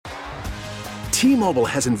T-Mobile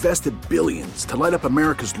has invested billions to light up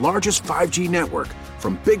America's largest 5G network,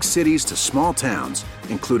 from big cities to small towns,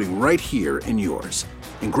 including right here in yours.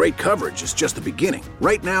 And great coverage is just the beginning.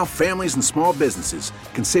 Right now, families and small businesses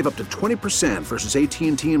can save up to 20% versus AT&T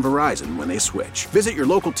and Verizon when they switch. Visit your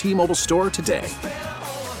local T-Mobile store today.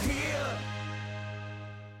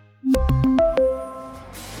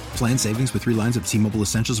 Plan savings with 3 lines of T-Mobile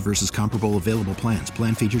Essentials versus comparable available plans.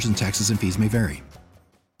 Plan features and taxes and fees may vary.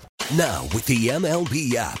 Now, with the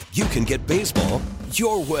MLB app, you can get baseball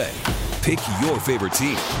your way. Pick your favorite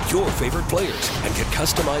team, your favorite players, and get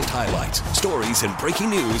customized highlights, stories, and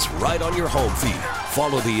breaking news right on your home feed.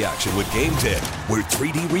 Follow the action with Game Day, where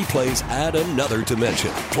 3D replays add another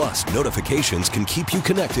dimension. Plus, notifications can keep you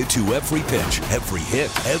connected to every pitch, every hit,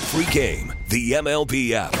 every game. The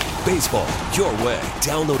MLB app. Baseball your way.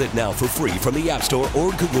 Download it now for free from the App Store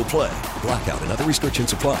or Google Play. Blackout and other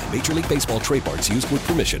restrictions apply. Major League Baseball trademarks used with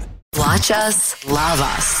permission. Watch us, love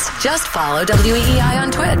us. Just follow WEEI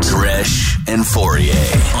on Twitch. Gresh and Fauria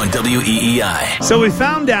on WEEI. So we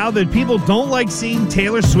found out that people don't like seeing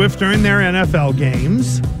Taylor Swift during their NFL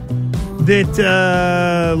games.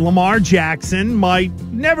 That Lamar Jackson might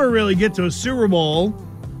never really get to a Super Bowl.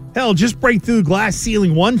 Hell, just break through the glass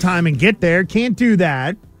ceiling one time and get there. Can't do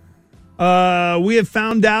that. We have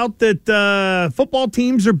found out that football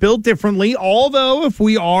teams are built differently. Although, if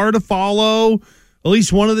we are to follow at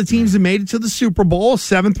least one of the teams that made it to the Super Bowl,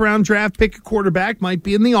 7th-round draft pick, a quarterback, might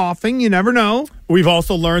be in the offing. You never know. We've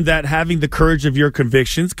also learned that having the courage of your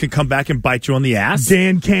convictions can come back and bite you on the ass.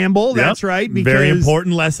 Dan Campbell, that's right. Because very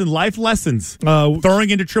important lesson, life lessons. Throwing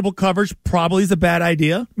into triple coverage probably is a bad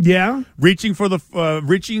idea. Yeah. Reaching for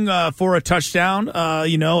a touchdown,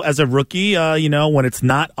 as a rookie, when it's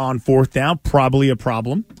not on 4th down, probably a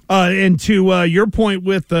problem. And to your point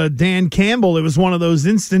with Dan Campbell, it was one of those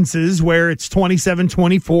instances where it's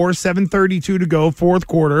 27-24, 7:32 to go, 4th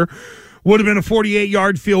quarter. Would have been a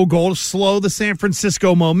 48-yard field goal to slow the San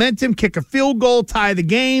Francisco momentum, kick a field goal, tie the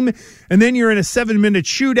game, and then you're in a 7-minute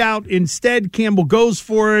shootout. Instead, Campbell goes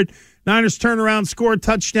for it. Niners turn around, score a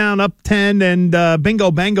touchdown, up 10, and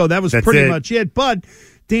bingo, bango. That was pretty much it. But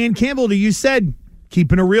Dan Campbell, to you said,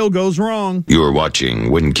 keeping it real goes wrong. You're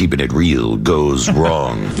watching When Keeping It Real Goes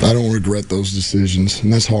Wrong. I don't regret those decisions,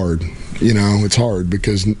 and that's hard. It's hard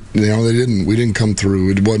because, we didn't come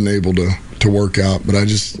through. It wasn't able to work out, but I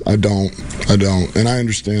don't. And I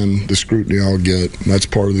understand the scrutiny I'll get. That's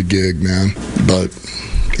part of the gig, man. But,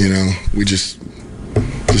 we just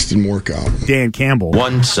didn't work out. Dan Campbell.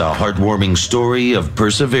 Once a heartwarming story of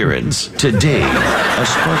perseverance. Today, a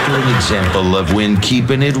sparkling example of when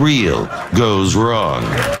keeping it real goes wrong.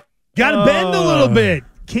 Got to bend a little bit.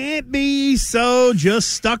 Can't be so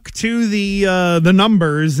just stuck to the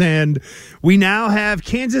numbers. And we now have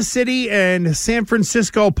Kansas City and San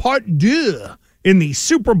Francisco part 2 in the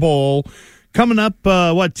Super Bowl coming up,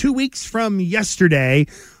 2 weeks from yesterday.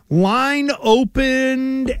 Line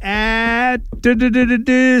opened at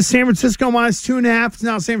San Francisco minus 2.5. It's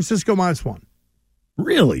now San Francisco minus 1.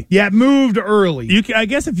 Really? Yeah, it moved early. I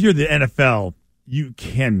guess if you're the NFL, you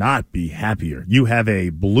cannot be happier. You have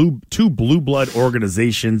two blue blood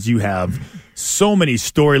organizations. You have so many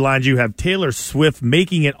storylines. You have Taylor Swift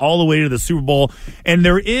making it all the way to the Super Bowl. And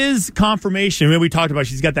there is confirmation. We talked about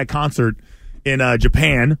she's got that concert in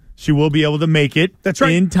Japan. She will be able to make it. That's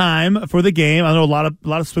right. In time for the game. I know a lot of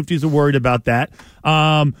Swifties are worried about that.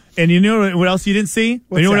 And you know what else you didn't see?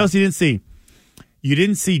 What else you didn't see? You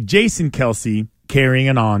didn't see Jason Kelce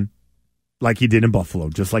carrying on like he did in Buffalo,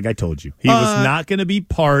 just like I told you. He was not going to be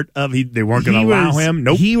part of they weren't going to allow him.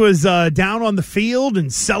 Nope. He was down on the field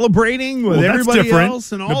and celebrating with everybody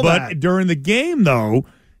else and all that. But during the game, though,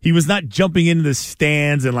 he was not jumping into the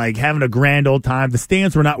stands and having a grand old time. The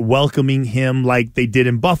stands were not welcoming him like they did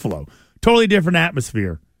in Buffalo. Totally different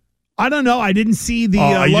atmosphere. I don't know. I didn't see the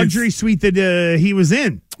luxury suite that he was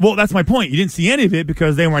in. Well, that's my point. You didn't see any of it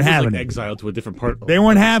because they weren't having it. Exiled to a different part. They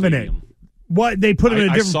weren't having it. What they put him in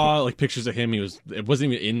a different. I saw pictures of him. It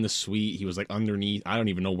wasn't even in the suite. He was underneath. I don't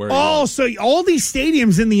even know where. Oh, so all these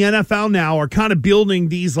stadiums in the NFL now are kind of building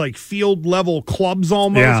these field level clubs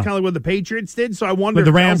almost, kind of like what the Patriots did. So I wonder. But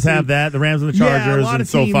the Rams have that. The Rams and the Chargers and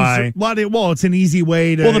SoFi. It's an easy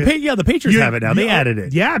way to. Well, the Patriots have it now. They added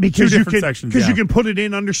it. Yeah, because you can put it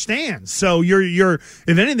in under stands. So you're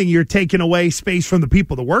if anything you're taking away space from the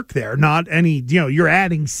people that work there. Not any. You're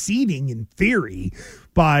adding seating in theory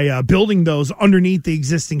by building those underneath the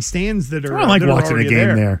existing stands that are. I like watching a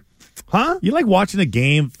game there. Huh? You like watching a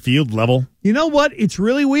game field level? You know what? It's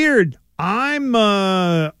really weird. I'm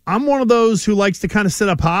one of those who likes to kind of sit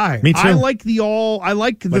up high. Me too. I like the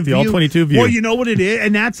view. all 22 view. Well, you know what it is,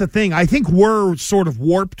 and that's the thing. I think we're sort of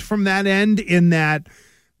warped from that end in that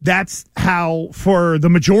that's how, for the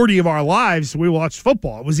majority of our lives, we watched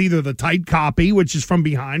football. It was either the tight copy, which is from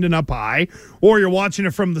behind and up high, or you're watching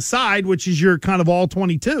it from the side, which is your kind of all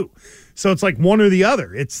 22. So it's like one or the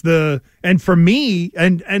other. And for me,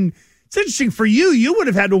 and it's interesting for you. You would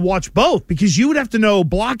have had to watch both because you would have to know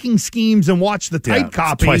blocking schemes and watch the tight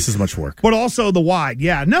copy. Twice as much work, but also the wide.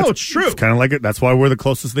 Yeah, no, it's true. It's kind of like it. That's why we're the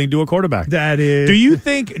closest thing to a quarterback. That is. Do you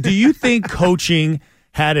think coaching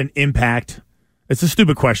had an impact? It's a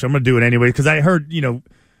stupid question. I'm going to do it anyway because I heard Wiggy,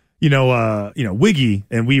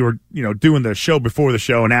 and we were doing the show before the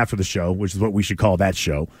show and after the show, which is what we should call that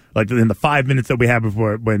show. Like in the 5 minutes that we have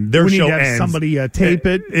before when their show ends, somebody tape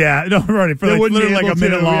it. Yeah, no, right. For literally like a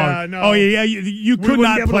minute long. Yeah, no. Oh yeah, you could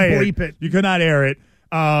not play it. You could not air it.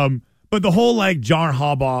 But the whole like John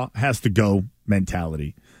Harbaugh has to go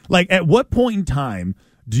mentality. Like, at what point in time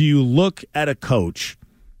do you look at a coach?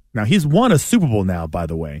 Now he's won a Super Bowl now, by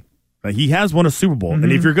the way. He has won a Super Bowl,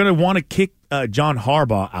 and if you're going to want to kick John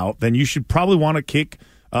Harbaugh out, then you should probably want to kick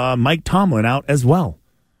Mike Tomlin out as well.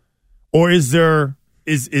 Or is that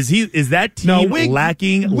team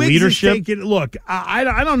lacking leadership? Look, I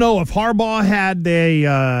don't know if Harbaugh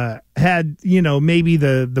had maybe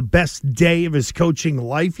the best day of his coaching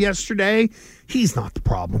life yesterday. He's not the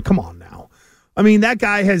problem. Come on now. I mean, that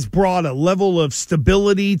guy has brought a level of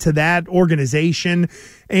stability to that organization,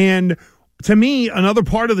 and to me, another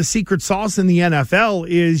part of the secret sauce in the NFL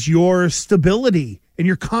is your stability and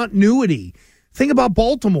your continuity. Think about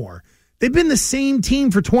Baltimore. They've been the same team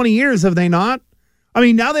for 20 years, have they not? I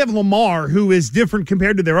mean, now they have Lamar, who is different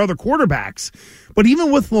compared to their other quarterbacks. But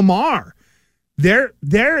even with Lamar, they're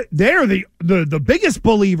the biggest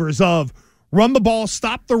believers of run the ball,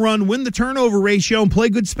 stop the run, win the turnover ratio, and play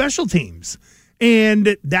good special teams.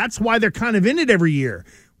 And that's why they're kind of in it every year.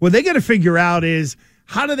 What they got to figure out is,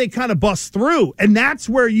 how do they kind of bust through? And that's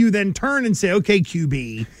where you then turn and say, okay,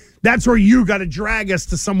 QB, that's where you got to drag us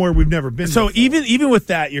to somewhere we've never been So before. even with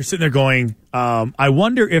that, you're sitting there going, I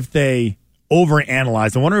wonder if they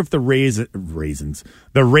overanalyze. I wonder if the Ravens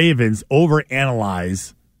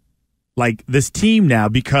overanalyze like this team now,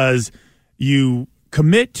 because you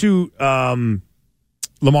commit to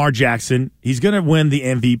Lamar Jackson. He's going to win the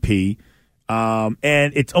MVP.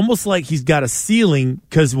 And it's almost like he's got a ceiling,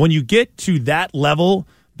 because when you get to that level,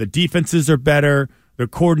 the defenses are better, the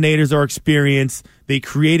coordinators are experienced, they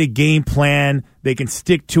create a game plan, they can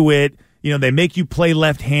stick to it, they make you play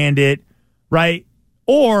left-handed, right?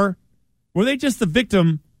 Or were they just the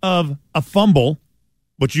victim of a fumble,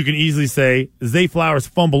 which you can easily say, Zay Flowers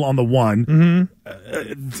fumble on the one.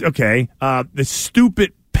 The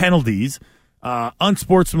stupid penalties,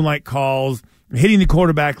 unsportsmanlike calls, hitting the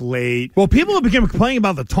quarterback late. Well, people have become complaining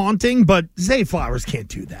about the taunting, but Zay Flowers can't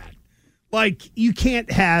do that. Like, you can't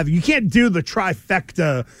do the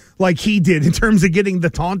trifecta like he did in terms of getting the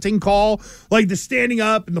taunting call, like the standing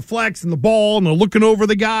up and the flex and the ball and the looking over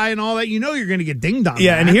the guy and all that. You're going to get dinged on.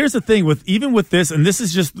 Yeah, that. and here's the thing even with this, and this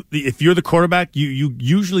is just, if you're the quarterback, you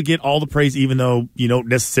usually get all the praise even though you don't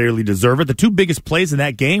necessarily deserve it. The two biggest plays in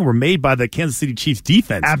that game were made by the Kansas City Chiefs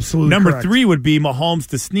defense. Absolutely Number correct. 3 would be Mahomes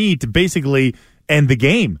to Snead to basically end the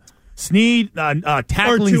game. Snead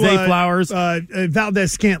tackling Zay Flowers.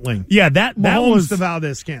 Valdez Scantling. Yeah, that was the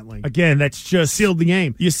Valdez Scantling. Again, that's just sealed the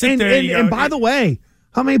game. You sit there. And by the way,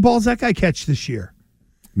 how many balls that guy catch this year?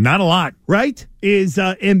 Not a lot. Right? Is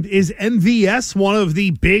MVS one of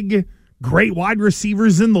the big, great wide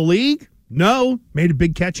receivers in the league? No. Made a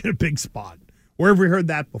big catch in a big spot. Where have we heard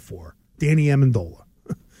that before? Danny Amendola.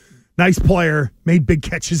 Nice player, made big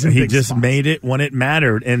catches in big spots. He just made it when it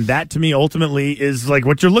mattered. And that, to me, ultimately is like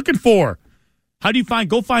what you're looking for. How do you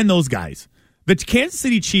go find those guys? The Kansas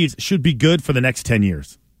City Chiefs should be good for the next 10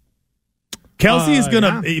 years. Kelsey is going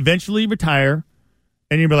to eventually retire,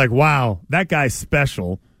 and you'll be like, wow, that guy's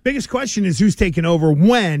special. Biggest question is who's taking over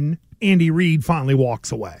when Andy Reid finally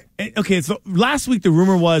walks away. Okay, so last week the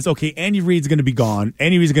rumor was, okay, Andy Reid's going to be gone.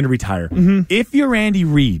 Andy Reid's going to retire. Mm-hmm. If you're Andy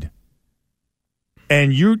Reid,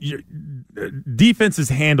 and your defense is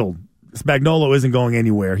handled, Spagnuolo isn't going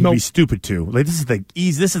anywhere. He'd be stupid to. Like,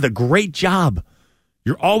 this is a great job.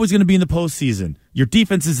 You're always going to be in the postseason. Your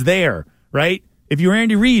defense is there, right? If you're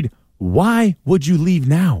Andy Reid, why would you leave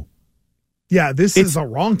now? Yeah, this is a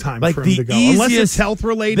wrong time for him to go. Unless it's health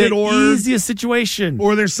related or easiest situation.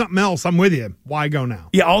 Or there's something else. I'm with you. Why go now?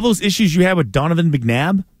 Yeah, all those issues you had with Donovan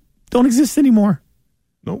McNabb don't exist anymore.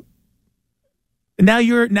 Nope. Now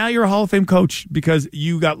you're a Hall of Fame coach because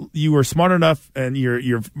you were smart enough, and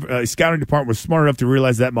your scouting department was smart enough to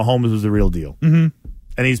realize that Mahomes was the real deal, and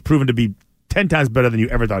he's proven to be 10 times better than you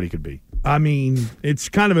ever thought he could be. I mean, it's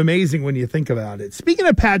kind of amazing when you think about it. Speaking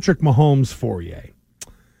of Patrick Mahomes, Fauria,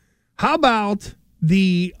 how about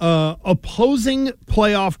the opposing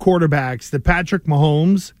playoff quarterbacks that Patrick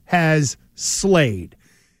Mahomes has slayed?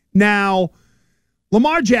 Now,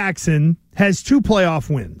 Lamar Jackson has 2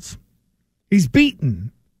 playoff wins. He's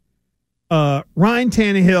beaten Ryan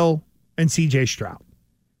Tannehill and C.J. Stroud.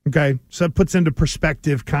 Okay, so that puts into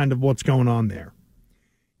perspective kind of what's going on there.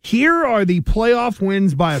 Here are the playoff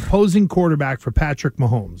wins by opposing quarterback for Patrick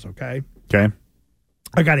Mahomes, okay? Okay.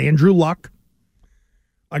 I got Andrew Luck.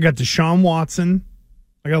 I got Deshaun Watson.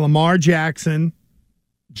 I got Lamar Jackson.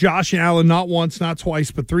 Josh Allen, not once, not twice,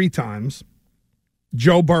 but 3 times.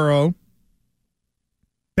 Joe Burrow.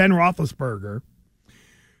 Ben Roethlisberger.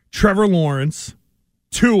 Trevor Lawrence.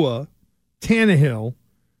 Tua. Tannehill.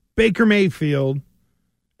 Baker Mayfield.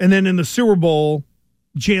 And then in the Super Bowl,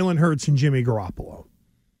 Jalen Hurts and Jimmy Garoppolo.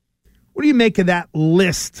 What do you make of that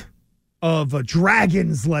list of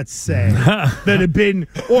dragons, let's say, that have been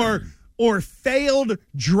or failed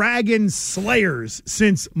dragon slayers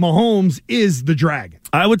since Mahomes is the dragon?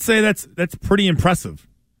 I would say that's pretty impressive.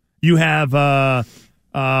 You have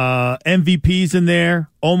MVPs in there,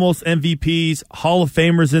 almost MVPs, Hall of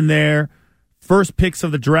Famers in there, first picks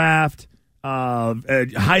of the draft,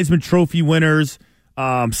 Heisman Trophy winners,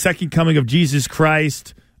 second coming of Jesus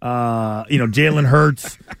Christ, Jalen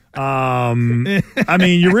Hurts. I mean,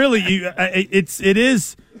 it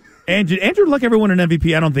is. Andrew Luck ever won an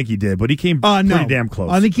MVP? I don't think he did, but he came pretty damn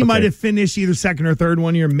close. I think he might have finished either second or third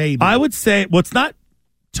one year, maybe. I would say, it's not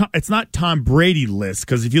Tom Brady list,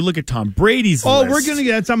 because if you look at Tom Brady's list. We're gonna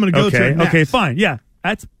get. I'm gonna go to it next. Okay, fine. Yeah,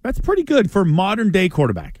 that's pretty good for modern day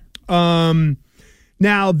quarterback.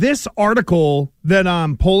 Now this article that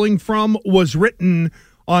I'm pulling from was written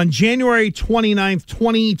on January 29th,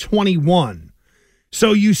 2021.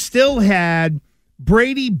 So you still had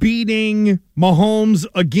Brady beating Mahomes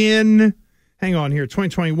again. Hang on here,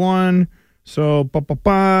 2021. So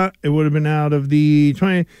it would have been out of the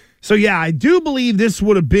 20. So yeah, I do believe this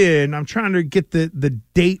would have been. I'm trying to get the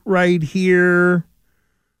date right here.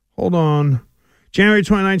 Hold on. January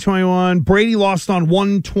 29, 21. Brady lost on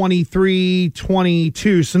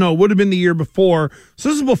 123-22. So no, it would have been the year before. So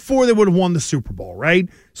this is before they would have won the Super Bowl, right?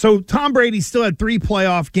 So Tom Brady still had 3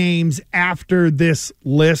 playoff games after this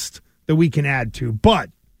list that we can add to. But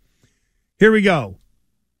here we go.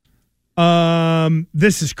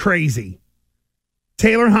 This is crazy.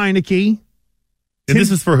 Taylor Heineke. And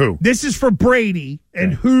this is for who? This is for Brady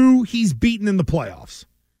and who he's beaten in the playoffs.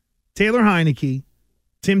 Taylor Heineke,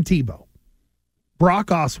 Tim Tebow, Brock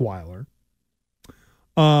Osweiler,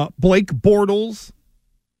 Blake Bortles.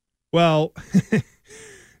 Well,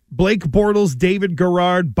 Blake Bortles, David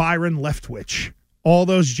Garrard, Byron Leftwich. All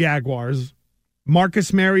those Jaguars.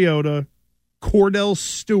 Marcus Mariota, Cordell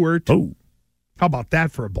Stewart. Oh. How about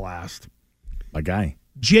that for a blast? My guy.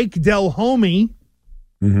 Jake Delhomme.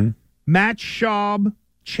 Mm-hmm. Matt Schaub,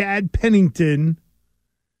 Chad Pennington.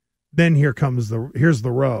 Then here's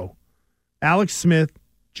the row. Alex Smith,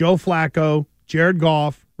 Joe Flacco, Jared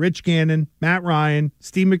Goff, Rich Gannon, Matt Ryan,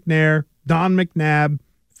 Steve McNair, Don McNabb,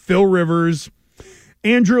 Phil Rivers,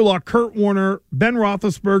 Andrew Luck, Kurt Warner, Ben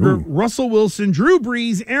Roethlisberger, Russell Wilson, Drew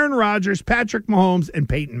Brees, Aaron Rodgers, Patrick Mahomes, and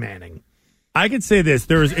Peyton Manning. I could say this.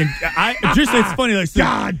 It's funny. Like,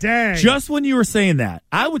 God dang. Just when you were saying that,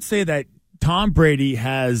 I would say that Tom Brady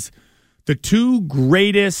has the 2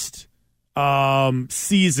 greatest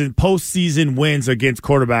postseason wins against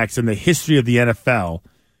quarterbacks in the history of the NFL.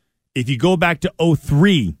 If you go back to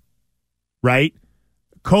 2003, right?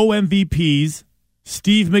 Co-MVPs,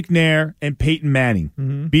 Steve McNair and Peyton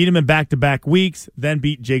Manning. Beat him in back-to-back weeks, then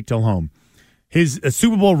beat Jake Delhomme. His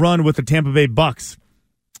Super Bowl run with the Tampa Bay Bucks.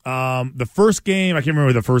 The first game, I can't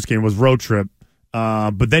remember the first game, was road trip.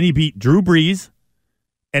 But then he beat Drew Brees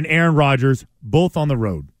and Aaron Rodgers, both on the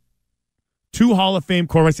road. 2 Hall of Fame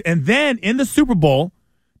quarterbacks. And then in the Super Bowl,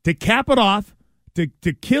 to cap it off, to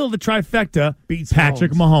kill the trifecta, beats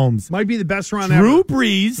Patrick Mahomes. Might be the best run ever. Drew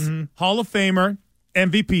Brees, Hall of Famer,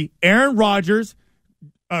 MVP. Aaron Rodgers,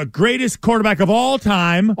 greatest quarterback of all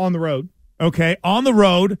time. On the road. Okay, on the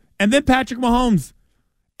road. And then Patrick Mahomes.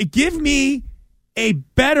 Give me a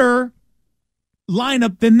better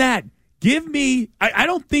lineup than that. Give me, I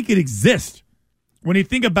don't think it exists. when you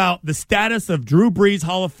think about the status of Drew Brees,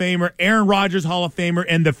 Hall of Famer, Aaron Rodgers, Hall of Famer,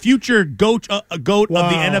 and the future goat of the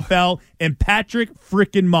NFL, and Patrick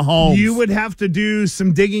frickin' Mahomes. You would have to do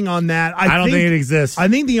some digging on that. I don't think it exists. I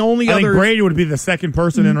think the only I other... think Brady would be the second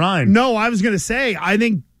person in line. No, I was going to say, I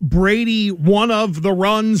think Brady, one of the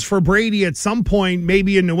runs for Brady at some point,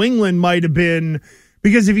 maybe in New England, might have been...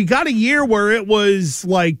 Because if you got a year where it was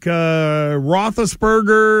like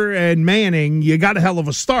Roethlisberger and Manning, you got a hell of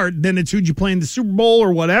a start. Then it's who'd you play in the Super Bowl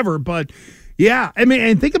or whatever. But, yeah, I mean,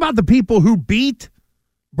 and think about the people who beat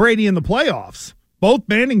Brady in the playoffs. Both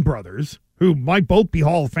Manning brothers, who might both be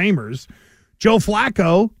Hall of Famers. Joe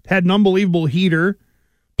Flacco had an unbelievable heater.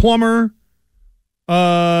 Plummer,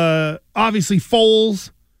 obviously Foles,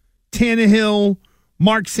 Tannehill,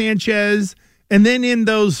 Mark Sanchez. And then in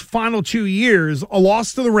those final 2 years, a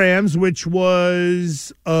loss to the Rams, which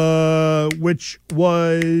was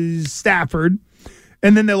Stafford,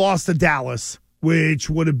 and then they lost to Dallas, which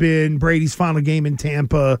would have been Brady's final game in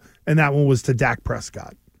Tampa, and that one was to Dak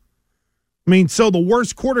Prescott. I mean, so the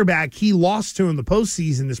worst quarterback he lost to in the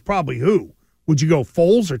postseason is probably who? Would you go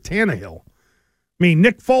Foles or Tannehill? I mean,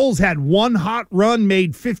 Nick Foles had one hot run,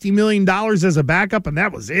 made $50 million as a backup, and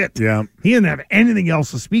that was it. Yeah. He didn't have anything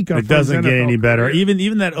else to speak of. It doesn't get any better. Even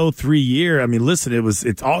that 2003 year, I mean, listen, it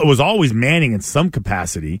was always Manning in some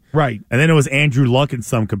capacity. Right. And then it was Andrew Luck in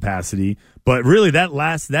some capacity. But really, that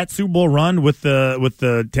Super Bowl run with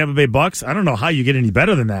the Tampa Bay Bucks, I don't know how you get any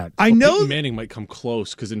better than that. I know Peyton Manning might come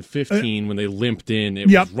close because in 15, when they limped in, it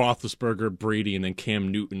was Roethlisberger, Brady, and then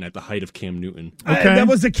Cam Newton at the height of Cam Newton. Okay, that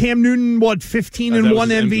was the Cam Newton 15-1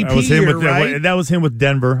 MVP that was him year, with, right? That was him with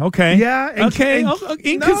Denver. Okay, yeah,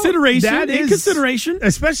 consideration,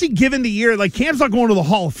 especially given the year. Like Cam's not going to the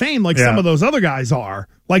Hall of Fame like some of those other guys are.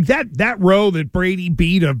 Like that row that Brady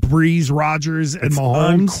beat of Brees, Rodgers, and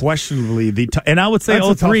Mahomes. Unquestionably and I would say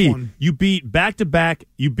 2003, you beat back-to-back,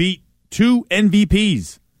 you beat 2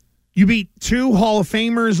 MVPs. You beat 2 Hall of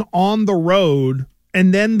Famers on the road,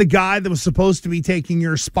 and then the guy that was supposed to be taking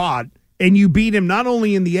your spot, and you beat him not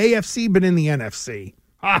only in the AFC, but in the NFC.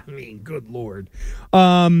 I mean, good Lord.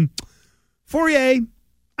 Fauria,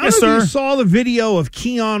 I don't know if you saw the video of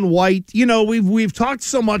Keion White. You know, we've talked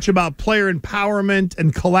so much about player empowerment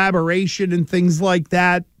and collaboration and things like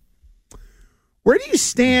that. Where do you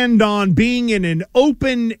stand on being in an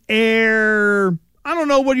open air, I don't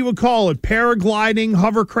know what you would call it, paragliding,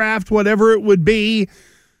 hovercraft, whatever it would be,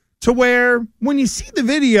 to where when you see the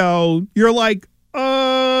video, you're like,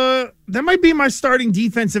 that might be my starting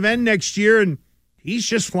defensive end next year, and he's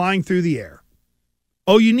just flying through the air.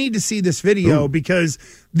 Oh, you need to see this video because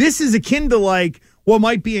this is akin to like what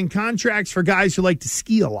might be in contracts for guys who like to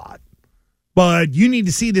ski a lot. But you need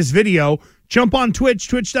to see this video. Jump on Twitch,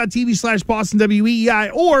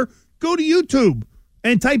 twitch.tv/BostonWEEI, or go to YouTube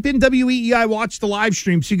and type in WEEI, watch the live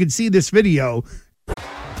stream so you can see this video.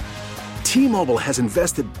 T-Mobile has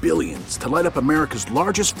invested billions to light up America's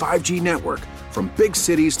largest 5G network, from big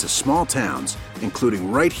cities to small towns,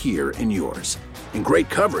 including right here in yours. And great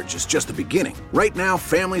coverage is just the beginning. Right now,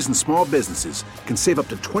 families and small businesses can save up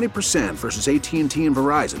to 20% versus AT&T and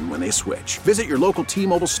Verizon when they switch. Visit your local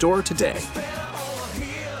T-Mobile store today.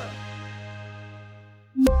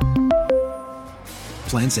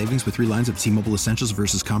 Plan savings with 3 lines of T-Mobile Essentials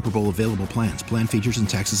versus comparable available plans. Plan features and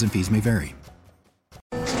taxes and fees may vary.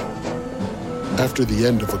 After the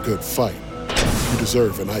end of a good fight, you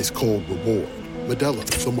deserve an ice-cold reward. Modelo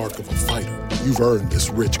is the mark of a fighter. You've earned this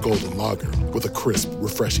rich golden lager with a crisp,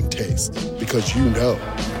 refreshing taste. Because you know,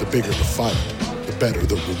 the bigger the fight, the better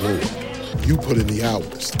the reward. You put in the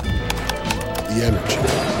hours, the energy,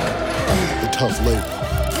 the tough labor.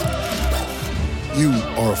 You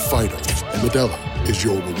are a fighter, and Modelo is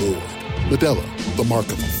your reward. Modelo, the mark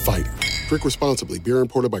of a fighter. Drink responsibly. Beer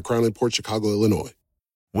imported by Crown Imports, Chicago, Illinois.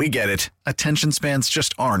 We get it. Attention spans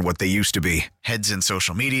just aren't what they used to be. Heads in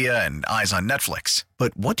social media and eyes on Netflix.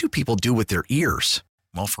 But what do people do with their ears?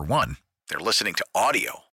 Well, for one, they're listening to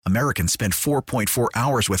audio. Americans spend 4.4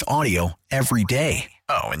 hours with audio every day.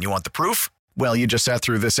 Oh, and you want the proof? Well, you just sat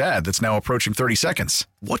through this ad that's now approaching 30 seconds.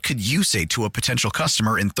 What could you say to a potential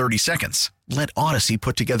customer in 30 seconds? Let Odyssey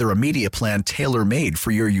put together a media plan tailor-made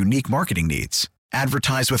for your unique marketing needs.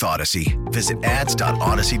 Advertise with Odyssey. Visit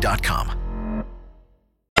ads.odyssey.com.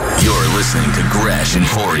 You're listening to Gresh and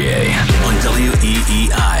Fauria on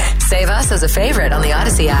WEEI. Save us as a favorite on the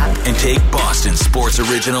Odyssey app. And take Boston Sports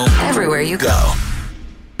Original everywhere you go.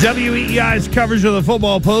 WEEI's coverage of the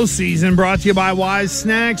football postseason brought to you by Wise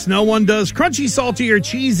Snacks. No one does crunchy, salty, or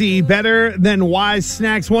cheesy better than Wise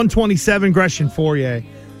Snacks. 127 Gresh and Fauria.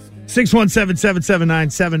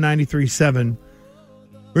 617-779-7937.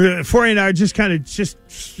 Fauria and I are just kind of just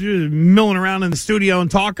milling around in the studio and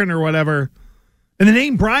talking or whatever. And the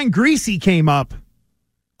name Brian Greasy came up,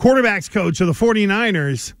 quarterbacks coach of the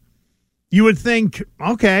 49ers. You would think,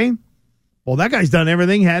 okay, well, that guy's done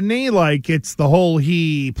everything, hadn't he? Like, it's the whole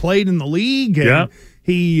he played in the league and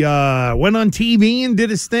he went on TV and did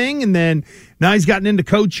his thing. And then now he's gotten into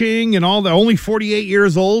coaching and all that. Only 48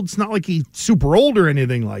 years old. It's not like he's super old or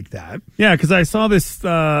anything like that. Yeah, because I saw this,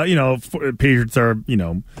 Patriots are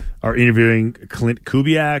interviewing Clint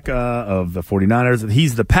Kubiak of the 49ers.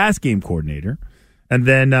 He's the pass game coordinator. And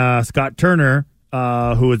then Scott Turner,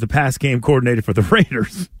 who is the pass game coordinator for the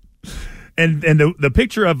Raiders. And the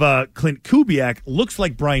picture of Clint Kubiak looks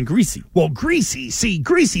like Brian Greasy. Well,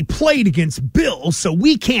 Greasy played against Bill, so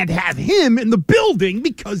we can't have him in the building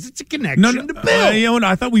because it's a connection to Bill.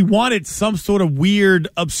 I thought we wanted some sort of weird,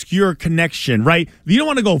 obscure connection, right? You don't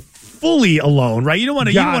want to go fully alone, right? You don't want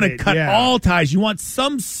to cut all ties. You want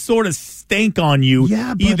some sort of stank on you,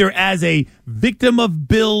 either as a victim of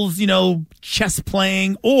Bill's, chess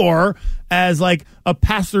playing, or as like a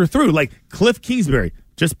passer through, like Cliff Kingsbury.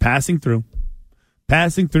 Just passing through,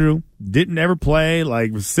 didn't ever play,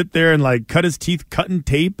 like sit there and like cut his teeth cutting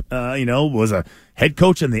tape, was a head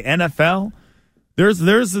coach in the NFL. There's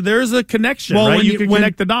a connection, right? You can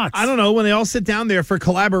connect the dots. I don't know, when they all sit down there for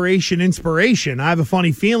collaboration, inspiration, I have a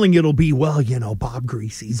funny feeling it'll be, Bob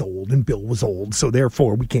Greasy's old and Bill was old, so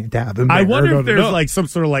therefore we can't have him. I wonder if there's like some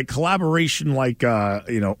sort of like collaboration, like,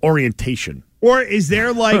 orientation. Or is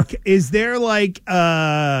there like, ooh,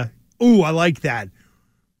 I like that.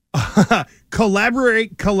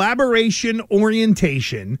 Collaboration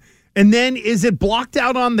orientation, and then is it blocked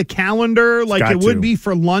out on the calendar like it would be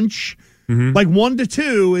for lunch? Mm-hmm. Like 1 to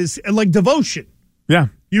 2 is like devotion. Yeah,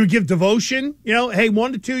 you would give devotion. Hey,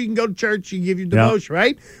 1 to 2 you can go to church. You give your devotion,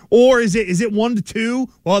 right? Or is it 1 to 2?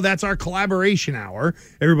 Well, that's our collaboration hour.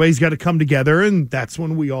 Everybody's got to come together, and that's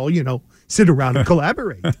when we all sit around and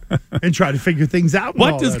collaborate and try to figure things out.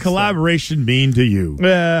 What does collaboration mean to you?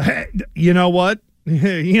 You know what?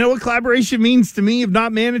 You know what collaboration means to me if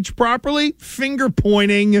not managed properly? Finger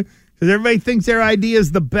pointing, because everybody thinks their idea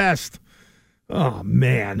is the best. Oh,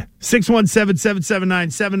 man.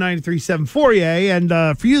 617-779-7937 Fauria. And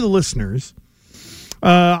for you, the listeners,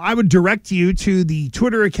 I would direct you to the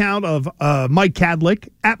Twitter account of Mike Kadlick,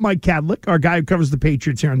 at Mike Kadlick, our guy who covers the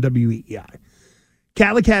Patriots here on WEEI.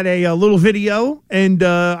 Kadlick had a little video, and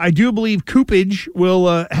I do believe Coopage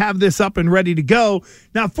will have this up and ready to go.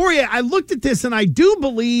 Now, Fauria, I looked at this, and I do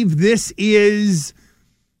believe this is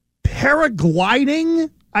paragliding,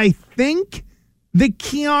 I think, that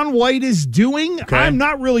Keion White is doing. Okay. I'm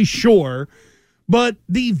not really sure, but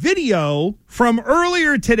the video from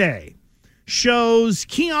earlier today shows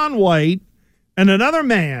Keion White and another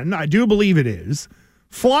man, I do believe it is,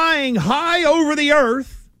 flying high over the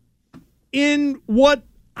earth in what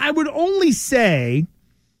I would only say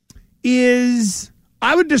is,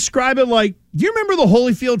 I would describe it like, do you remember the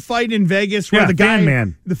Holyfield fight in Vegas where the guy,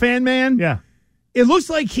 the fan man? Yeah. It looks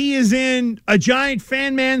like he is in a giant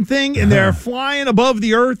fan man thing, and they're flying above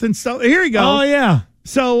the earth and stuff. Here you go. Oh yeah.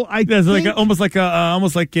 So I think like almost like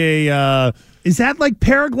a. Is that like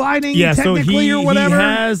paragliding? Yeah. Technically, so or whatever. He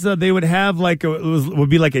has. They would have like would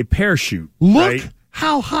be like a parachute. Look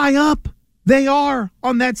how high up they are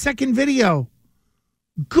on that second video.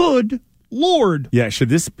 Good Lord. Yeah, should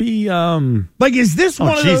this be like, is this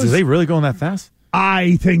one of those? Are they really going that fast?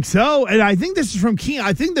 I think so. And I think this is from Keion.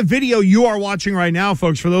 I think the video you are watching right now,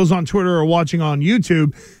 folks, for those on Twitter or watching on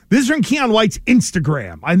YouTube, this is from Keion White's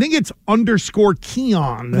Instagram. I think it's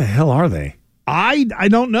 _Keion. What the hell are they? I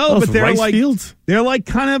don't know, but they're like fields? They're like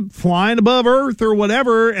kind of flying above Earth or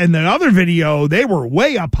whatever. And the other video, they were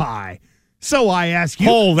way up high. So I ask you.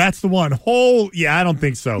 Hole, that's the one. Hole, yeah, I don't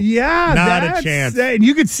think so. Yeah. Not a chance. And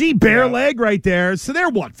you could see bare leg right there. So they're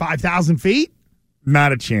what, 5,000 feet?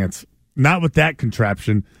 Not a chance. Not with that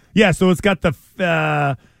contraption. Yeah, so it's got the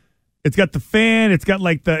fan. It's got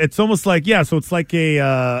like it's almost like, so it's like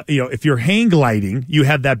a, if you're hang gliding, you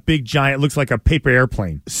have that big giant, looks like a paper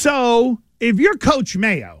airplane. So if you're Coach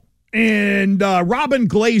Mayo and Robin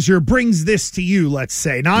Glazer brings this to you, let's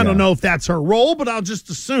say. Now, I don't know if that's her role, but I'll just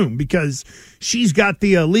assume because she's got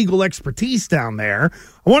the legal expertise down there.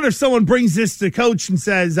 I wonder if someone brings this to Coach and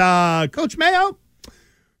says, Coach Mayo,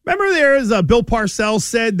 remember there's Bill Parcells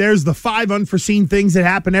said there's the 5 unforeseen things that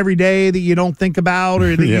happen every day that you don't think about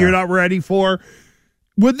or that you're not ready for.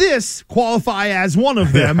 Would this qualify as one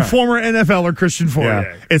of them, former NFLer Christian Fauria?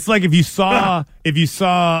 Yeah. It's like if you saw, I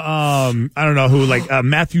don't know who, like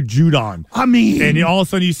Matthew Judon. I mean, and all of a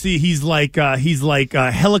sudden you see he's like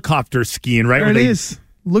helicopter skiing, right? There it is.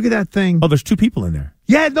 Look at that thing. Oh, there's 2 people in there.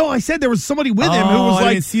 Yeah, no, I said there was somebody with him who was I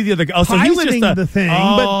like didn't see the other guy. So piloting the thing,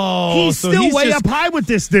 but he's still way up high with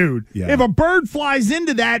this dude. Yeah. If a bird flies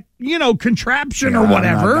into that, contraption or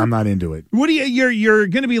whatever, I'm not into it. What do you're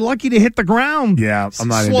going to be lucky to hit the ground? Yeah, I'm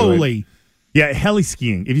not slowly. Into it. Yeah, heli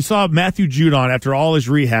skiing. If you saw Matthew Judon after all his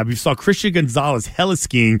rehab, you saw Christian Gonzalez heli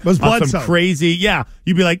skiing on some crazy. Yeah,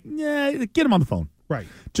 you'd be like, yeah, get him on the phone. Right.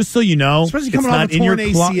 Just so you know, especially coming off a torn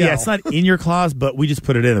ACL. Yeah, it's not in your clause, but we just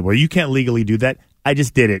put it in there. Well, you can't legally do that. I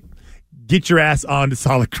just did it. Get your ass onto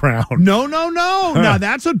solid ground. No. Now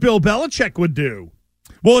that's what Bill Belichick would do.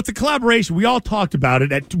 Well, it's a collaboration. We all talked about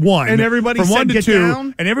it at 1. And everybody from said 1 to get 2.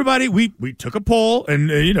 Down. And everybody, we took a poll,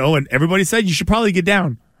 and and everybody said you should probably get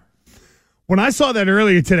down. When I saw that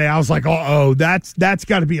earlier today, I was like, "Oh, that's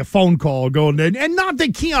got to be a phone call going in." And not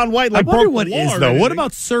that Keion White. I wonder what is though. What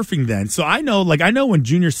about surfing then? So I know when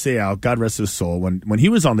Junior Seau, God rest his soul, when he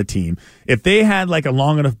was on the team, if they had like a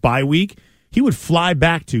long enough bye week, he would fly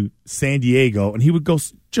back to San Diego and he would go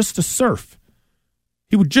just to surf.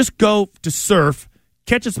 He would just go to surf,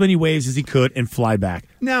 catch as many waves as he could, and fly back.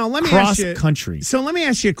 Now let me ask you, country. So let me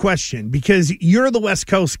ask you a question because you're the West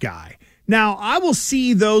Coast guy. Now, I will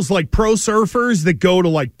see those like pro surfers that go to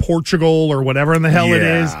like Portugal or whatever in the hell it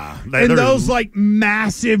is. And those like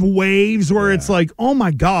massive waves where it's like, oh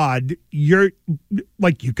my God, you're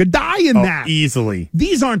like you could die in that. Easily.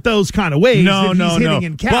 These aren't those kind of waves No. hitting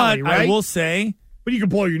in Cali, but right? I will say. But you can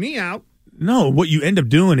blow your knee out. No, what you end up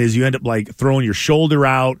doing is you end up like throwing your shoulder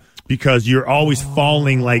out because you're always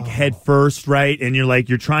falling like head first, right? And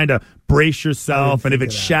you're trying to brace yourself, and if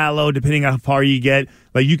it's shallow, depending on how far you get,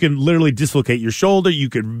 like you can literally dislocate your shoulder. You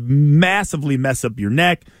could massively mess up your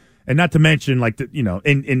neck, and not to mention, like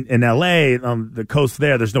in LA, the coast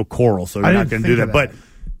there's no coral, so you're not going to do that. But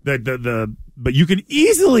but you can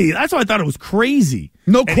easily. That's why I thought it was crazy.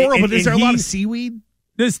 No coral, but is there a lot of seaweed?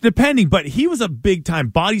 This depending, but he was a big time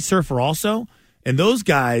body surfer also, and those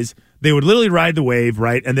guys they would literally ride the wave,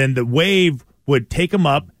 right, and then the wave would take them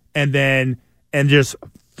up, and just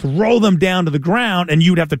throw them down to the ground, and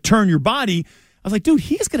you'd have to turn your body. I was like, dude,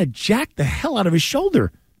 he's going to jack the hell out of his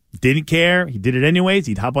shoulder. Didn't care. He did it anyways.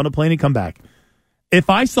 He'd hop on a plane and come back. If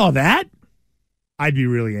I saw that, I'd be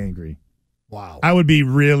really angry. Wow. I would be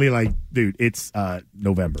really like, dude, it's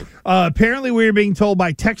November. Apparently, we're being told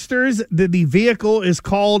by texters that the vehicle is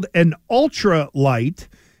called an ultralight.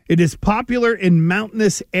 It is popular in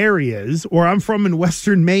mountainous areas. Where I'm from in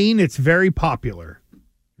Western Maine, it's very popular.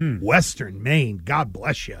 Western Maine, God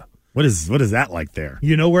bless you. What is that like there?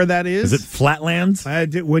 You know where that is? Is it flatlands?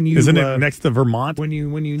 Isn't it next to Vermont? When you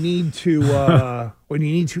need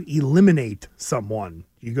to eliminate someone,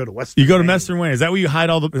 you go to Western. You go to Maine. Western Maine. Is that where you hide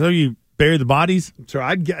is that where you bury the bodies? So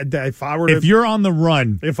I'd get if you're on the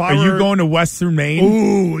run. Are you going to Western Maine?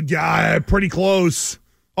 Ooh, yeah, pretty close.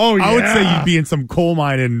 Oh yeah, I would say you'd be in some coal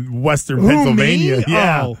mine in Western Pennsylvania. Me?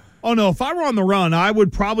 Yeah. Oh no! If I were on the run, I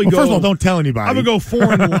would probably go. First of all, don't tell anybody. I would go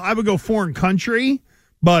foreign. I would go foreign country.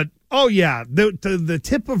 But oh yeah, the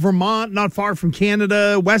tip of Vermont, not far from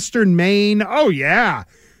Canada, Western Maine. Oh yeah.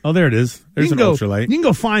 Oh, there it is. There's an ultralight. You can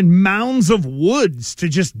go find mounds of woods to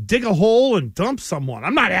just dig a hole and dump someone.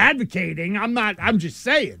 I'm not advocating. I'm just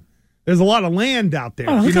saying. There's a lot of land out there.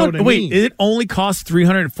 You know what I mean? It only costs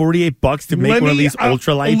 $348 to make one of these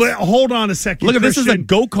ultralights. Hold on a second. Look at Christian. this is a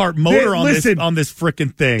go-kart motor on this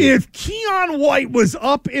freaking thing. If Keion White was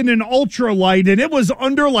up in an ultralight and it was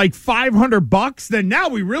under like $500, then now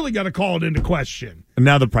we really got to call it into question. And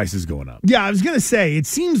now the price is going up. Yeah, I was going to say, it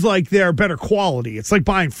seems like they're better quality. It's like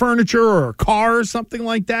buying furniture or a car or something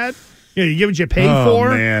like that. You get what you pay for.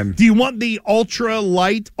 Man. Do you want the ultra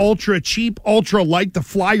light, ultra cheap, ultra light to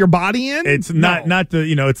fly your body in? It's not the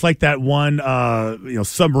it's like that one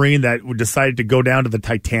submarine that decided to go down to the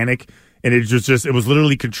Titanic, and it was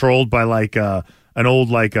literally controlled by like an old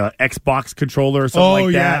Xbox controller or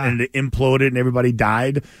something that, and it imploded and everybody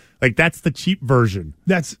died. Like, that's the cheap version.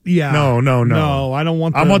 That's, yeah. No. No, I don't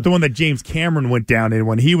want I want the one that James Cameron went down in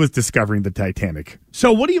when he was discovering the Titanic.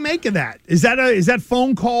 So what do you make of that? Is that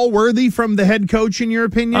phone call worthy from the head coach in your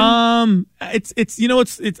opinion?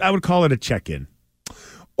 It's I would call it a check-in.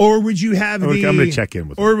 Or would you have I'm going to check in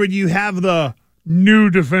with him. Or would you have the new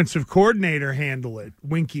defensive coordinator handle it?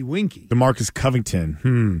 Winky. DeMarcus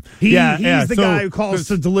Covington. He's the guy who calls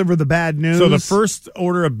to deliver the bad news. So the first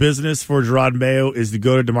order of business for Gerard Mayo is to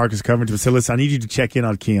go to DeMarcus Covington and say, listen, I need you to check in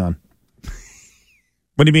on Keion.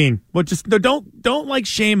 What do you mean? Well, just don't like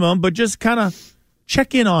shame him, but just kind of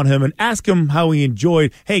check in on him and ask him how he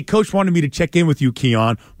enjoyed. Hey, coach wanted me to check in with you,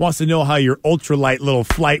 Keion. Wants to know how your ultralight little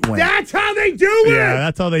flight went. That's how they do it. Yeah,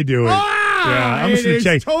 that's how they do it. Yeah, I'm just going to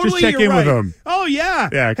check. Totally, just check in right. with him. Oh yeah,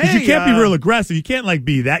 yeah, because you can't be real aggressive. You can't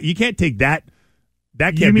be that. You can't take that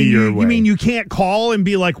That can't be your way. You mean you can't call and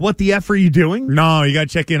be like, what the F are you doing? No, you got to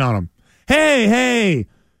check in on them. Hey,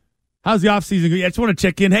 how's the offseason? I just want to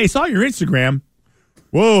check in. Hey, saw your Instagram.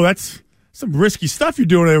 Whoa, that's some risky stuff you're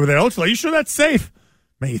doing over there. Are you sure that's safe?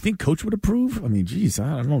 Man, you think Coach would approve? I mean, geez,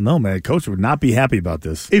 I don't know, man. Coach would not be happy about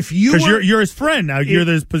this. Because you're his friend now. You're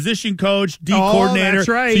his position coach, D coordinator. That's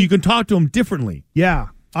right. So you can talk to him differently. Yeah.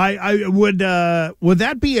 I would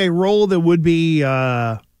that be a role that would be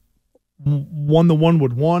one the one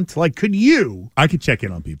would want? Like, could you? I could check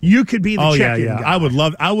in on people. You could be the check-in guy. I would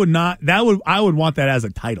want that as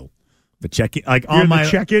a title. The check-in, like You're the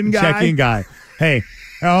check-in guy. Check-in guy. Hey,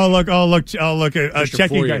 look, a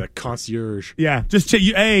check-in guy. The concierge. Yeah, just check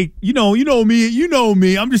you. Hey, you know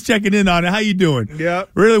me. I'm just checking in on it. How you doing? Yeah.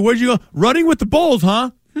 Really? Where'd you go? Running with the Bulls,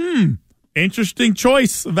 huh? Interesting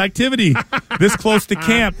choice of activity. This close to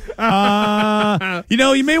camp.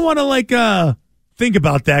 You may want to think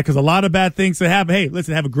about that because a lot of bad things that happen. Hey,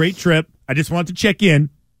 listen, have a great trip. I just wanted to check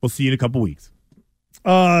in. We'll see you in a couple weeks.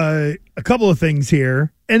 A couple of things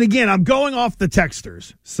here. And again, I'm going off the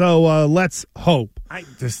texters. So let's hope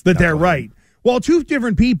that they're right. Well, two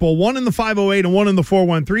different people, one in the 508 and one in the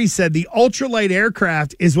 413, said the ultralight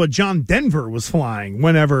aircraft is what John Denver was flying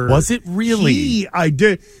whenever. Was it really? I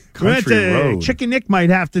did. Country road. Chicken Nick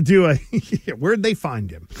might have to do where'd they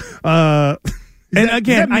find him? I know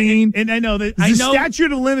that the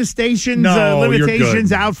statute of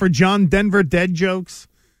limitations out for John Denver dead jokes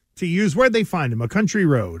to use. Where'd they find him? A country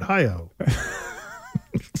road. Hi-oh.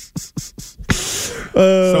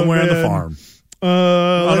 Somewhere on the farm.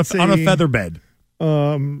 On a feather bed.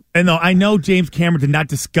 And no, I know James Cameron did not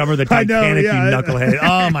discover the Titanic, you knucklehead.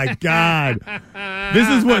 Oh my God.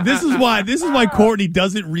 This is why Courtney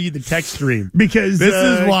doesn't read the text stream. Because this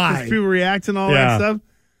is why people react and all that stuff.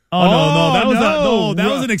 That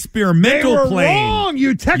was an experimental plane. They were wrong.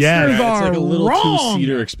 You texters are it's like a little wrong.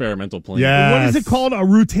 2-seater experimental plane. Yes. What is it called? A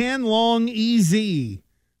Rutan Long EZ.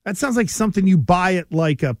 That sounds like something you buy at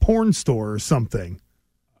like a porn store or something.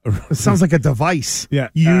 It sounds like a device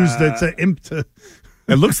used that's an imp to.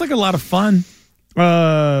 It looks like a lot of fun.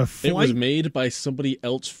 It was made by somebody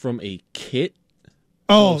else from a kit.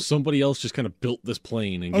 Oh, so somebody else just kind of built this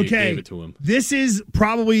plane and gave it to him. This is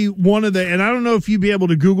probably one of the, and I don't know if you'd be able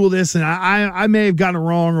to Google this, and I may have gotten it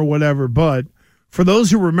wrong or whatever, but for those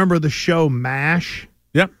who remember the show MASH,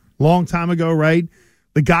 long time ago, right?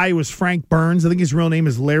 The guy who was Frank Burns, I think his real name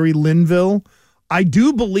is Larry Linville. I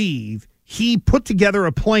do believe he put together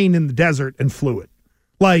a plane in the desert and flew it.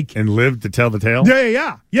 And lived to tell the tale?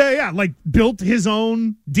 Yeah. Like, built his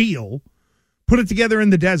own deal, put it together in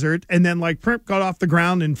the desert, and then, got off the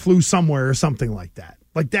ground and flew somewhere or something like that.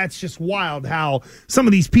 Like, that's just wild how some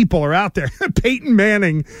of these people are out there. Peyton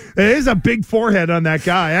Manning, there's a big forehead on that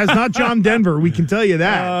guy. That's not John Denver, we can tell you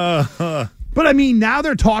that. But, I mean, now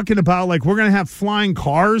they're talking about, we're going to have flying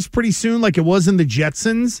cars pretty soon, like it was in the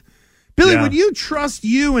Jetsons. Billy, would you trust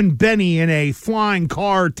you and Benny in a flying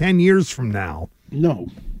car 10 years from now? No.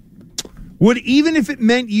 Would, even if it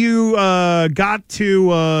meant you got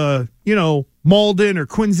to, Malden or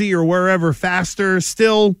Quincy or wherever faster,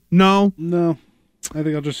 still no? No. I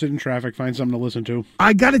think I'll just sit in traffic, find something to listen to.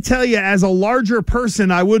 I got to tell you, as a larger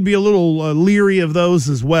person, I would be a little leery of those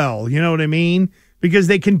as well. You know what I mean? Because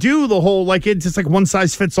they can do the whole, it's just like one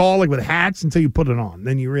size fits all, like with hats until you put it on.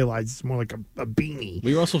 Then you realize it's more like a beanie.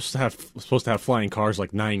 We were also supposed to have flying cars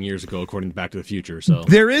 9 years ago, according to Back to the Future. So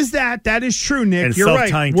there is that. That is true, Nick. And you're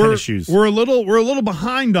right. Tennis shoes. We're a little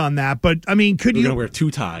behind on that. But I mean, we're gonna wear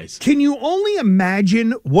 2 ties. Can you only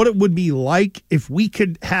imagine what it would be like if we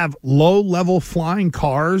could have low level flying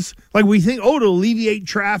cars? Like we think, to alleviate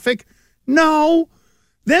traffic. No.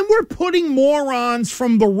 Then we're putting morons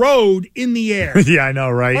from the road in the air. Yeah, I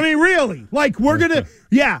know, right? I mean, really. We're going to,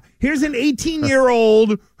 here's an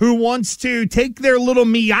 18-year-old who wants to take their little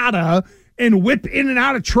Miata and whip in and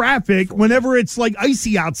out of traffic whenever it's,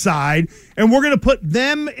 icy outside, and we're going to put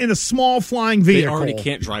them in a small flying vehicle. They already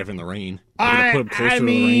can't drive in the rain. I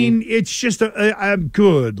mean, it's just a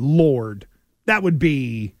good Lord. That'd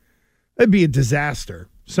be a disaster.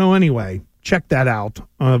 So anyway, check that out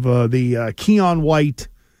of the Keion White.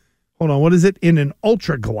 Hold on, what is it? In an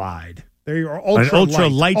Ultra Glide. There you are.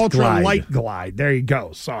 Ultralight glide. There you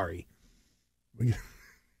go. Sorry. We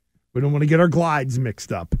don't want to get our glides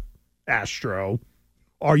mixed up. Astro.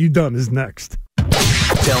 Are You Done is next.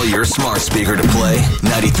 Tell your smart speaker to play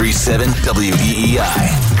 93.7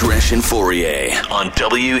 WEEI. Gresh and Fauria on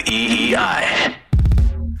WEEI.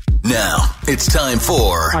 Now, it's time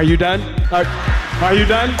for... Are you done? Are you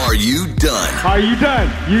done? Are you done? Are you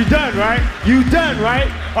done? You done, right? You done, right?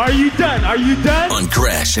 Are you done? Are you done? On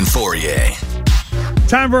Gresh and Fauria.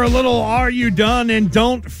 Time for a little Are You Done? And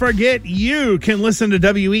don't forget, you can listen to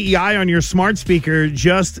WEEI on your smart speaker.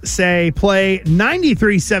 Just say play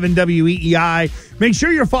 93.7 WEEI. Make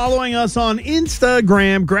sure you're following us on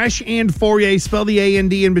Instagram, Gresh and Fauria, spell the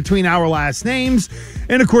A-N-D in between our last names.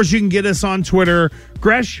 And, of course, you can get us on Twitter,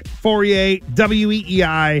 Gresh, Fauria,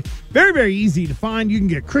 WEEI. Very, very easy to find. You can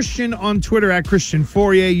get Christian on Twitter at Christian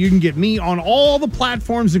Fauria. You can get me on all the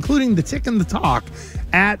platforms, including the Tick and the Talk,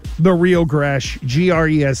 at The Real Gresh,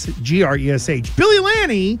 Gresh. Billy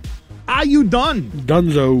Lanny, are you done?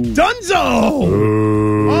 Dunzo.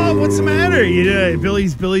 Oh, what's the matter?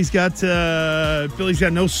 Billy's got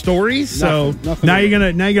no stories. So nothing now you're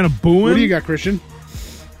gonna boo him. What do you got, Christian?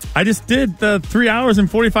 I just did the 3 hours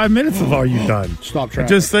and 45 minutes of Are You Done? Stop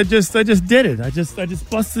traffic. I just did it. I just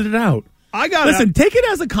busted it out. Listen, take it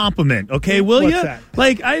as a compliment, okay, will you?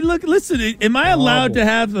 Listen, am I allowed to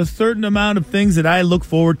have a certain amount of things that I look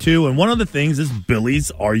forward to? And one of the things is Billy's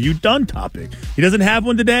Are You Done topic. He doesn't have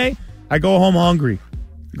one today. I go home hungry.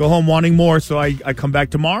 I go home wanting more, so I come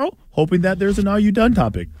back tomorrow hoping that there's an Are You Done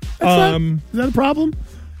topic. Is that a problem?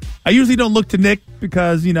 I usually don't look to Nick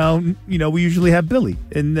because, we usually have Billy.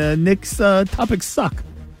 And Nick's topics suck.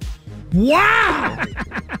 Wow,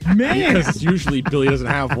 man! Because usually Billy doesn't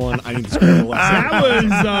have one. I need to scribble lesson.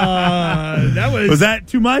 That was that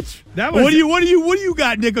too much? That was. What do you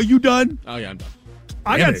got, Nick? Are you done? Oh yeah, I'm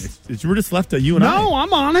done. We're just left to you and I. No,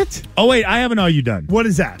 I'm on it. Oh wait, I have an Are You Done? What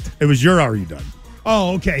is that? It was your Are You Done?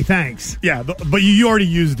 Oh, okay, thanks. Yeah, but you already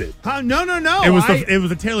used it. No. It was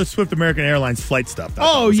the Taylor Swift American Airlines flight stuff. I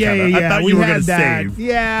thought you were going to save.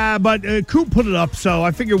 Yeah, but Coop put it up, so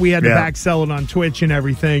I figured we had to back sell it on Twitch and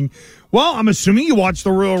everything. Well, I'm assuming you watched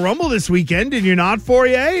the Royal Rumble this weekend, did you not,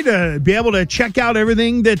 Fauria, to be able to check out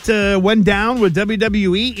everything that went down with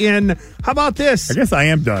WWE? And how about this? I guess I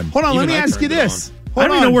am done. Hold on, let me ask you this. I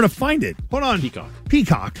don't even know where to find it. Hold on.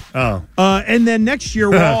 Peacock. Oh. And then next year,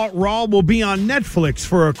 Raw will be on Netflix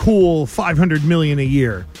for a cool $500 million a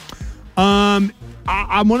year. I'm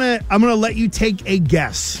gonna let you take a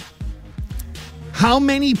guess. How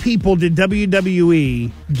many people did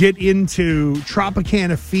WWE get into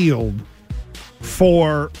Tropicana Field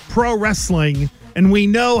for pro wrestling? And we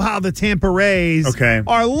know how the Tampa Rays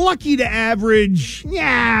are lucky to average,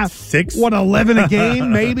 11 a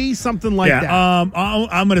game, maybe? Something like that.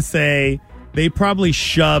 I'm going to say they probably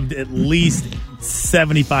shoved at least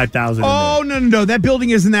 75,000 Oh, no. That building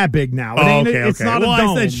isn't that big now. It's not a dome.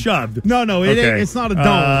 I said shoved. No, it's not a dome.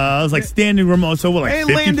 I was like standing room, so what, like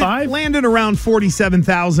 55? Landed around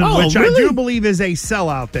 47,000, which really? I do believe is a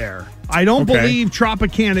sellout there. I don't believe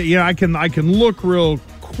Tropicana, I can look real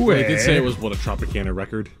quick. Well, they did say it was, a Tropicana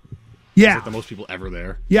record? Yeah. Like the most people ever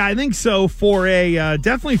there. Yeah, I think so for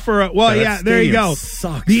definitely for there you go.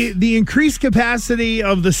 Sucks. The increased capacity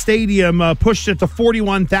of the stadium pushed it to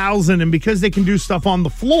 41,000, and because they can do stuff on the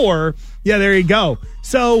floor, there you go.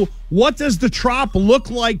 So what does the Trop look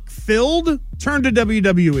like filled? Turn to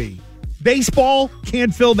WWE. Baseball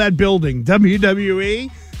can't fill that building. WWE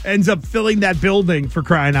ends up filling that building, for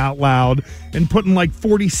crying out loud, and putting like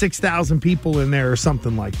 46,000 people in there or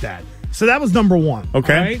something like that. So that was number one.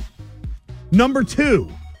 Okay. All right? Number two,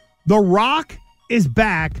 The Rock is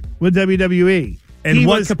back with WWE. In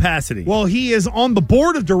what capacity? Well, he is on the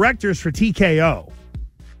board of directors for TKO,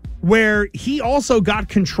 where he also got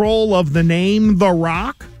control of the name The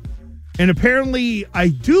Rock. And apparently, I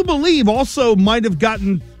do believe, also might have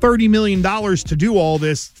gotten $30 million to do all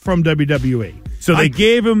this from WWE. So they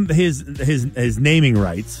gave him his naming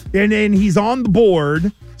rights. And then he's on the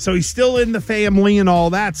board, so he's still in the family and all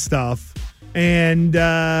that stuff. And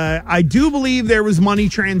I do believe there was money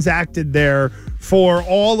transacted there for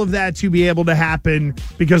all of that to be able to happen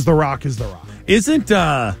because The Rock is The Rock. Isn't,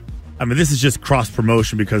 this is just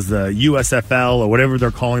cross-promotion because the USFL or whatever they're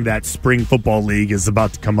calling that spring football league is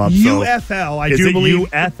about to come up. UFL, I do believe.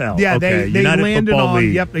 UFL? Yeah, okay. they landed Football on,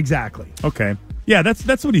 League. Yep, exactly. Okay. Yeah,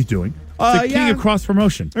 that's what he's doing. It's the king of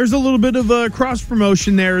cross-promotion. There's a little bit of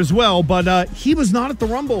cross-promotion there as well, but he was not at the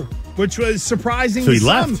Rumble, which was surprising. So he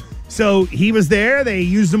left. So he was there. They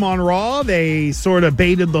used him on Raw. They sort of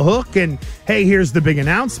baited the hook, and hey, here's the big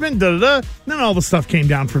announcement. Da-da-da. Then all the stuff came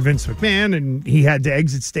down for Vince McMahon, and he had to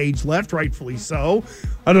exit stage left, rightfully so.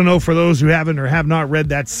 I don't know, for those who haven't or have not read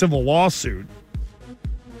that civil lawsuit.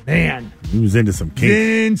 Man. He was into some kinks.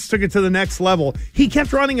 Vince took it to the next level. He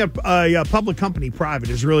kept running a public company private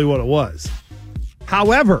is really what it was.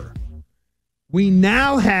 However, we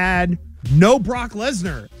now had no Brock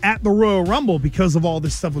Lesnar at the Royal Rumble because of all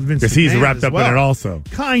this stuff with Vince McMahon. Because he's wrapped up in it also.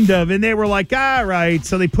 Kind of. And they were like, all right.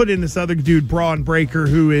 So they put in this other dude, Braun Breaker,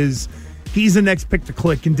 who is he's the next pick to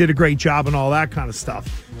click and did a great job and all that kind of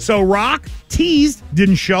stuff. So Rock teased,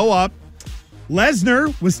 didn't show up.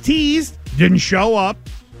 Lesnar was teased, didn't show up.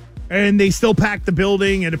 And they still packed the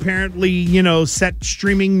building and apparently, set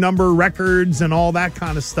streaming number records and all that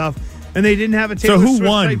kind of stuff. And they didn't have a Taylor Swift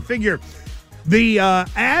type figure.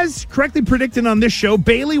 As correctly predicted on this show,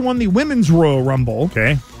 Bayley won the Women's Royal Rumble.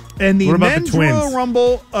 Okay. And the what about Men's the twins? Royal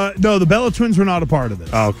Rumble, no, the Bella Twins were not a part of this.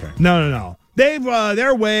 Oh, okay. No. They're not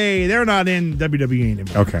in WWE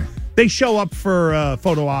anymore. Okay. They show up for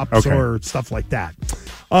photo ops or stuff like that.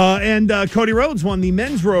 And Cody Rhodes won the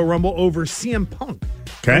Men's Royal Rumble over CM Punk.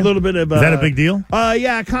 Okay. A little bit of... Is that a big deal?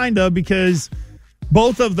 Yeah, kind of, because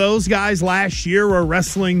both of those guys last year were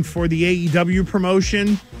wrestling for the AEW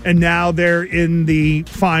promotion, and now they're in the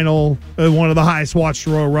final, one of the highest watched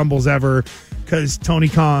Royal Rumbles ever, because Tony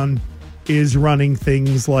Khan is running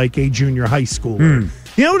things like a junior high schooler.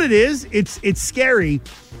 You know what it is? It's scary.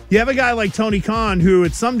 You have a guy like Tony Khan who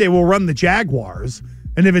someday will run the Jaguars,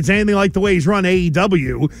 and if it's anything like the way he's run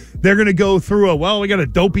AEW, they're going to go through we got a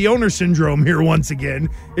dopey owner syndrome here once again.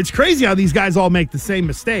 It's crazy how these guys all make the same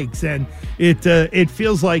mistakes, and it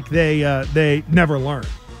feels like they never learn.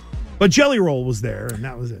 But Jelly Roll was there, and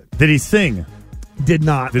that was it. Did he sing? Did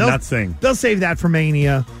not. Did not sing. They'll save that for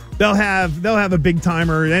Mania. They'll have a big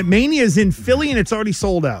timer. That Mania is in Philly, and it's already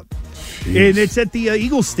sold out. Jeez. And it's at the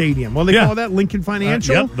Eagles Stadium. What do they call that? Lincoln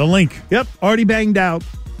Financial? Yep, the Link. Yep, already banged out.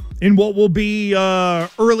 In what will be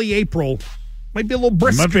early April. Might be a little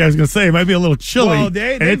brisk. I was going to say, it might be a little chilly. Well,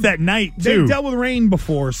 and it's at night, too. They've dealt with rain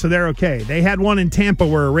before, so they're okay. They had one in Tampa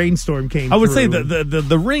where a rainstorm came I would say through.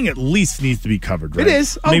 the ring at least needs to be covered, right? It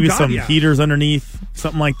is. Oh, Maybe God, some yeah. heaters underneath,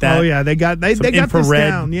 something like that. Oh, yeah. They got this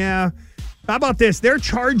infrared. down. Yeah. How about this? They're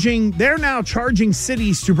now charging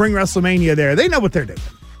cities to bring WrestleMania there. They know what they're doing.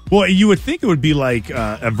 Well, you would think it would be like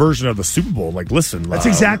a version of the Super Bowl. Like, listen. That's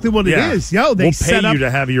exactly what it is. We'll pay you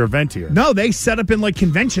to have your event here. No, they set up in like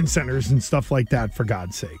convention centers and stuff like that, for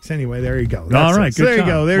God's sakes. Anyway, there you go. All right, so there you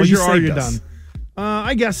go. There's your argument done.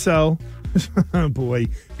 I guess so. Oh, boy.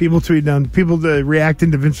 People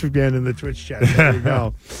reacting to Vince McMahon in the Twitch chat. There you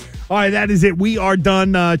go. All right, that is it. We are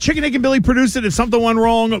done. Chicken, Nick, and Billy produced it. If something went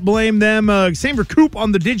wrong, blame them. Same for Coop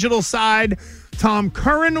on the digital side. Tom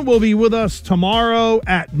Curran will be with us tomorrow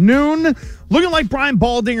at noon. Looking like Brian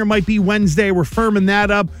Baldinger might be Wednesday. We're firming that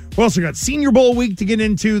up. We also got Senior Bowl week to get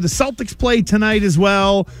into. The Celtics play tonight as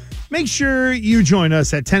well. Make sure you join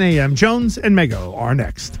us at 10 a.m. Jones and Mego are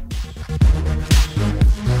next.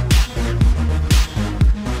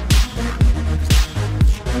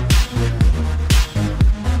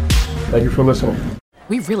 Thank you for listening.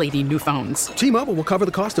 We really need new phones. T-Mobile will cover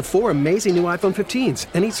the cost of 4 amazing new iPhone 15s,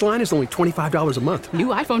 and each line is only $25 a month. New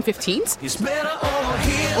iPhone 15s? It's better over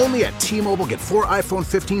here. Only at T-Mobile, get 4 iPhone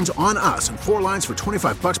 15s on us and 4 lines for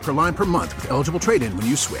 $25 per line per month with eligible trade-in when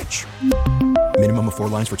you switch. Minimum of 4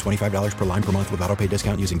 lines for $25 per line per month with autopay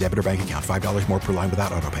discount using debit or bank account. $5 more per line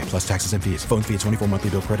without autopay, plus taxes and fees. Phone fee at 24 monthly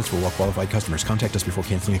bill credits for well-qualified customers. Contact us before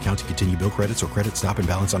canceling account to continue bill credits or credit stop and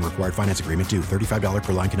balance on required finance agreement due. $35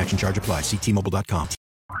 per line connection charge applies. See T-Mobile.com.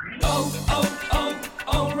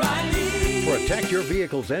 O'Reilly. Protect your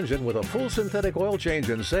vehicle's engine with a full synthetic oil change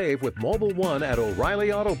and save with Mobile One at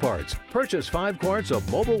O'Reilly Auto Parts. Purchase 5 quarts of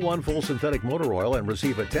Mobile One full synthetic motor oil and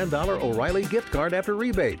receive a $10 O'Reilly gift card after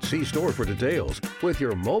rebate. See store for details. With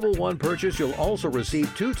your Mobile One purchase, you'll also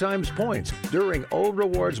receive 2 times points during O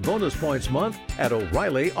Rewards Bonus Points Month at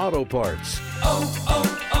O'Reilly Auto Parts.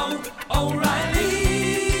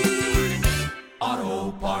 O'Reilly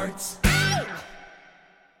Auto Parts.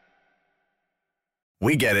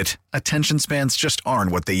 We get it. Attention spans just aren't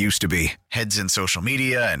what they used to be. Heads in social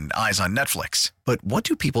media and eyes on Netflix. But what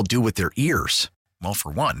do people do with their ears? Well,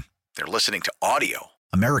 for one, they're listening to audio.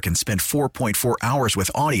 Americans spend 4.4 hours with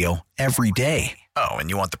audio every day. Oh, and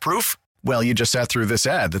you want the proof? Well, you just sat through this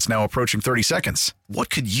ad that's now approaching 30 seconds. What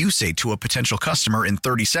could you say to a potential customer in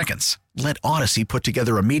 30 seconds? Let Odyssey put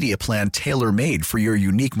together a media plan tailor-made for your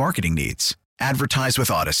unique marketing needs. Advertise with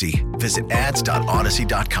Odyssey. Visit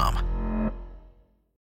ads.odyssey.com.